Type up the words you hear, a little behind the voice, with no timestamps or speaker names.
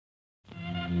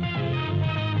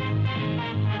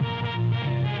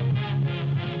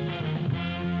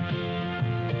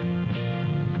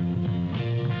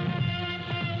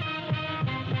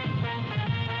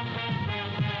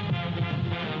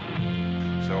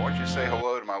want you to say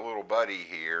hello to my little buddy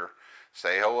here.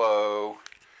 Say hello,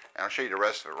 and I'll show you the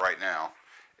rest of it right now.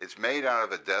 It's made out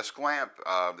of a desk lamp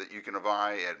that you can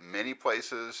buy at many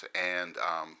places, and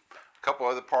a couple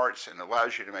other parts, and it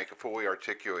allows you to make a fully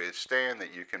articulated stand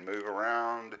that you can move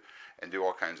around and do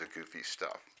all kinds of goofy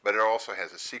stuff. But it also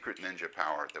has a secret ninja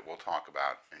power that we'll talk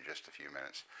about in just a few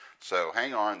minutes. So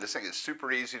hang on, this thing is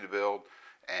super easy to build,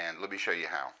 and let me show you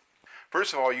how.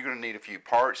 First of all, you're going to need a few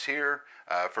parts here.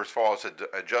 First of all, it's an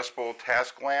adjustable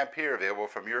task lamp here, available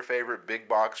from your favorite big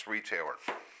box retailer.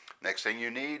 Next thing you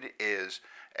need is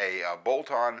a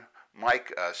bolt-on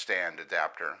mic stand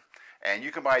adapter. And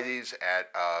you can buy these at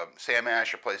Sam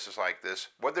Ash or places like this.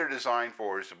 What they're designed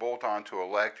for is to bolt onto a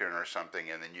lectern or something,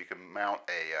 and then you can mount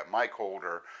a mic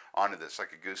holder onto this,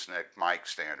 like a gooseneck mic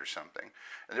stand or something.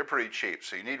 And they're pretty cheap,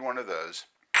 so you need one of those.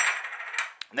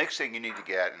 Next thing you need to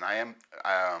get, and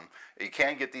you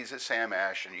can get these at Sam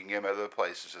Ash, and you can get them at other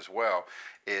places as well,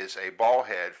 is a ball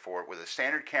head for it with a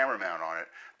standard camera mount on it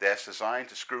that's designed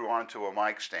to screw onto a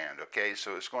mic stand. Okay,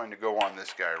 so it's going to go on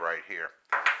this guy right here.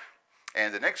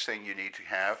 And the next thing you need to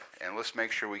have, and let's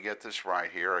make sure we get this right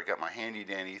here. I got my handy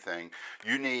dandy thing.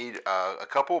 You need a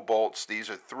couple of bolts. These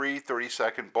are 3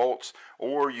 30-second bolts,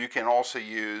 or you can also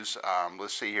use,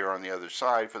 let's see here on the other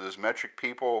side, for those metric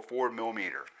people,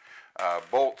 4mm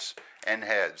bolts and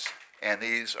heads. And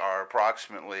these are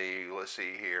approximately, let's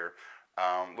see here,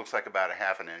 looks like about a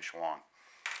 ½ an inch long.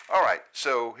 All right,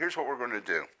 so here's what we're going to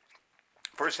do.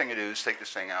 First thing to do is take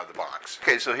this thing out of the box.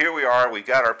 Okay, so here we are. We've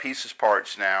got our pieces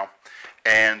parts now,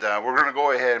 and we're going to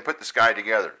go ahead and put this guy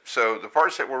together. So the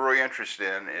parts that we're really interested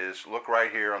in is, look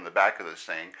right here on the back of this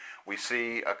thing. We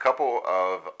see a couple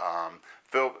of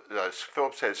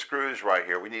Phillips head screws right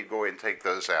here. We need to go ahead and take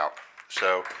those out.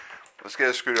 So let's get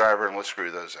a screwdriver and let's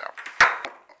screw those out.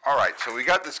 All right, so we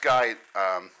got this guy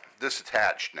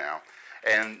disattached now.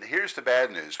 And here's the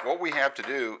bad news. What we have to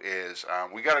do is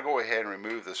we got to go ahead and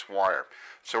remove this wire.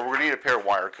 So we're going to need a pair of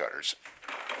wire cutters.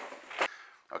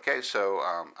 Okay, so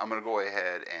I'm going to go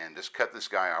ahead and just cut this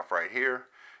guy off right here.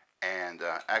 And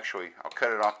actually, I'll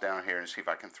cut it off down here and see if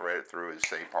I can thread it through and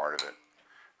save part of it.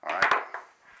 All right.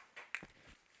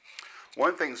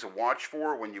 One thing to watch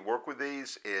for when you work with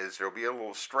these is there'll be a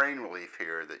little strain relief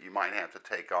here that you might have to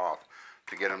take off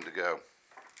to get them to go.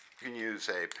 You can use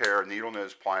a pair of needle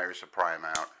nose pliers to pry them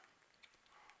out,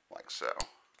 like so.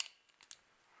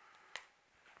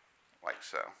 Like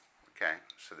so. Okay,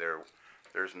 so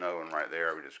there's another one right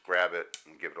there. We just grab it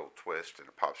and give it a little twist and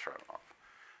it pops right off.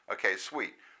 Okay,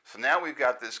 sweet. So now we've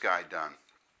got this guy done.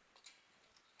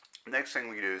 Next thing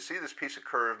we do is see this piece of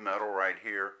curved metal right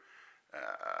here?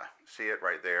 See it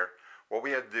right there? What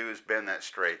we have to do is bend that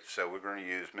straight. So we're going to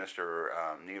use Mr.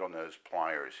 Needle Nose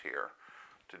pliers here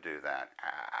to do that.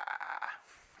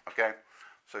 Okay,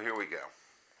 so here we go.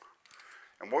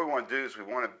 And what we want to do is we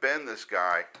want to bend this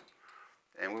guy,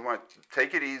 and we want to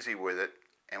take it easy with it,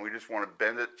 and we just want to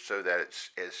bend it so that it's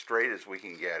as straight as we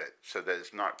can get it, so that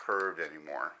it's not curved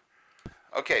anymore.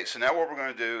 Okay, so now what we're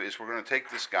going to do is we're going to take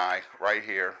this guy right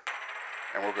here,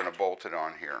 and we're going to bolt it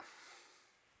on here.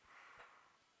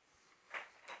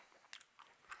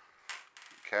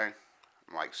 Okay,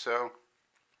 like so.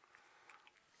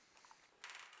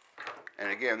 And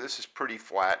again, this is pretty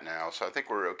flat now, so I think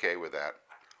we're okay with that.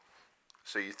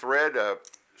 So you thread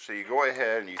so you go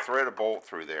ahead and you thread a bolt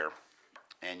through there,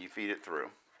 and you feed it through.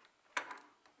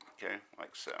 Okay,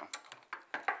 like so.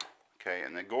 Okay,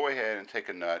 and then go ahead and take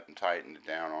a nut and tighten it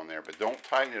down on there, but don't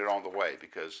tighten it all the way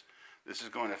because this is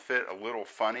going to fit a little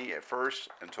funny at first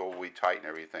until we tighten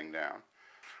everything down.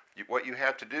 What you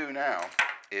have to do now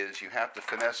is you have to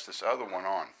finesse this other one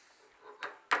on,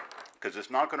 because it's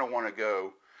not going to want to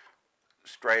go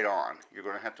straight on. You're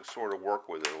going to have to sort of work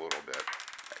with it a little bit.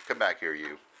 Come back here,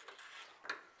 you.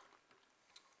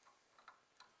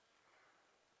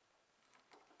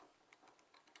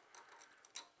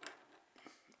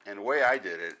 And the way I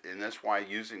did it, and that's why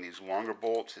using these longer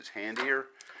bolts is handier,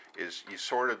 is you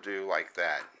sort of do like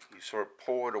that. You sort of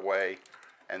pull it away,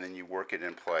 and then you work it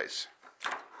in place.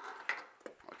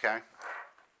 Okay?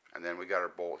 And then we got our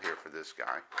bolt here for this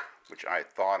guy, which I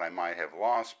thought I might have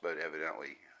lost, but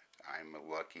evidently I'm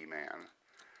a lucky man.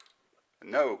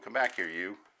 No, come back here,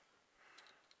 you.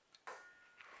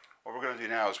 What we're going to do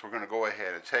now is we're going to go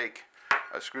ahead and take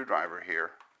a screwdriver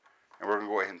here, and we're going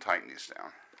to go ahead and tighten these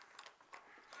down.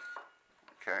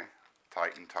 Okay,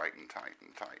 tighten, tighten,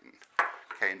 tighten, tighten.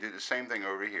 Okay, and do the same thing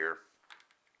over here.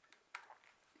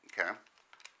 Okay.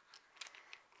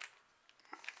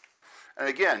 And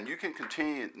again, you can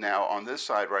continue now on this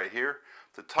side right here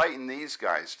to tighten these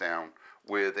guys down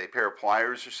with a pair of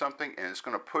pliers or something, and it's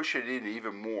going to push it in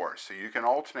even more. So you can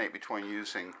alternate between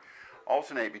using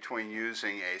alternate between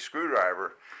using a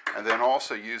screwdriver and then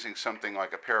also using something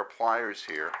like a pair of pliers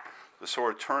here to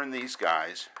sort of turn these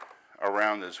guys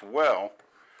around as well,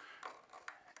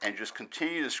 and just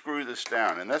continue to screw this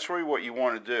down. And that's really what you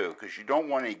want to do, because you don't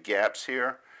want any gaps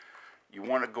here. You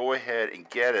want to go ahead and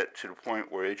get it to the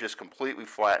point where it just completely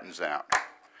flattens out.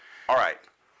 All right,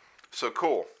 so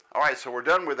cool. All right, so we're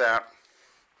done with that.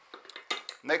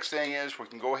 Next thing is we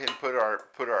can go ahead and put our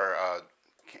our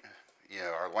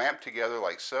lamp together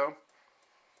like so.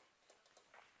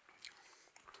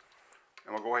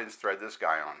 And we'll go ahead and thread this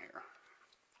guy on here.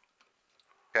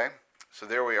 Okay, so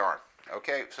there we are.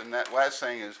 Okay, so that last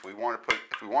thing is if we want to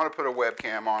put a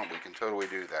webcam on, we can totally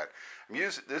do that.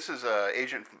 This is a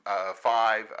Agent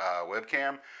 5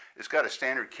 webcam. It's got a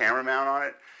standard camera mount on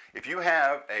it. If you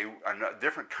have a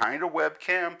different kind of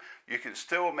webcam, you can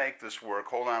still make this work.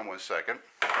 Hold on one second.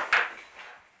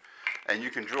 And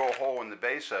you can drill a hole in the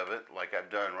base of it, like I've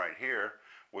done right here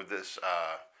with this.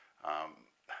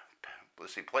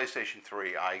 Let's see, PlayStation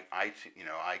 3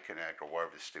 iConnect, or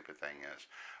whatever the stupid thing is.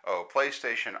 Oh,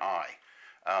 PlayStation Eye.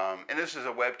 And this is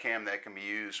a webcam that can be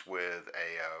used with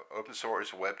a open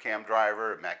source webcam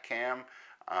driver, MacCam,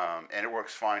 and it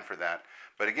works fine for that.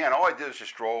 But again, all I did was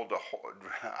just drill the hole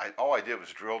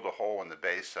in the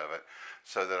base of it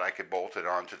so that I could bolt it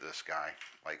onto this guy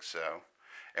like so.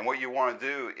 And what you want to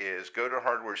do is go to a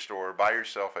hardware store, buy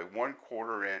yourself a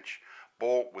 1/4 inch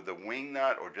bolt with a wing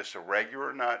nut or just a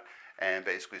regular nut, and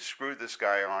basically screw this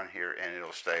guy on here and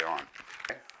it'll stay on.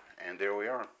 Okay? And there we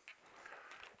are.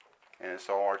 And it's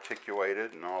all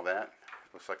articulated and all that.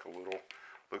 Looks like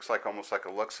almost like a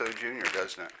Luxo Junior,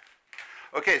 doesn't it?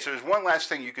 Okay, so there's one last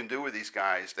thing you can do with these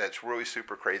guys that's really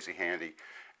super crazy handy.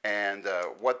 And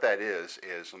what that is,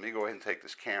 let me go ahead and take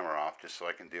this camera off just so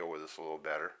I can deal with this a little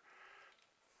better.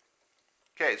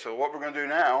 Okay, so what we're going to do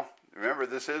now, remember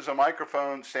this is a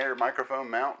microphone, standard microphone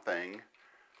mount thing.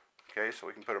 Okay, so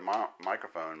we can put a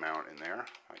microphone mount in there,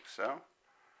 like so.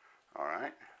 All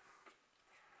right.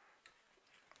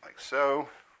 Like so.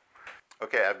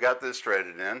 Okay, I've got this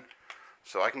threaded in,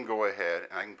 so I can go ahead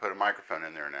and I can put a microphone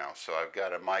in there now. So I've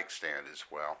got a mic stand as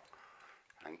well.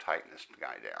 I can tighten this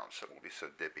guy down so it won't be so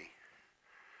dippy.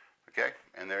 Okay,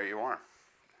 and there you are.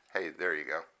 Hey, there you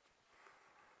go.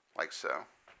 Like so.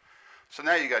 So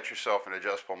now you got yourself an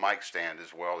adjustable mic stand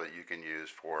as well that you can use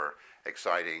for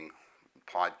exciting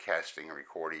podcasting and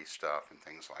recording stuff and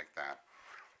things like that.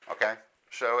 Okay,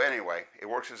 so anyway, it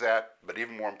works as that, but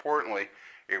even more importantly,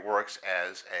 it works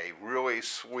as a really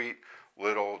sweet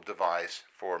little device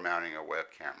for mounting a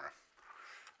web camera.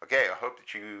 Okay, I hope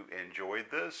that you enjoyed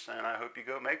this, and I hope you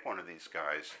go make one of these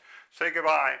guys. Say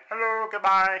goodbye. Hello,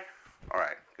 goodbye. All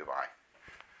right, goodbye.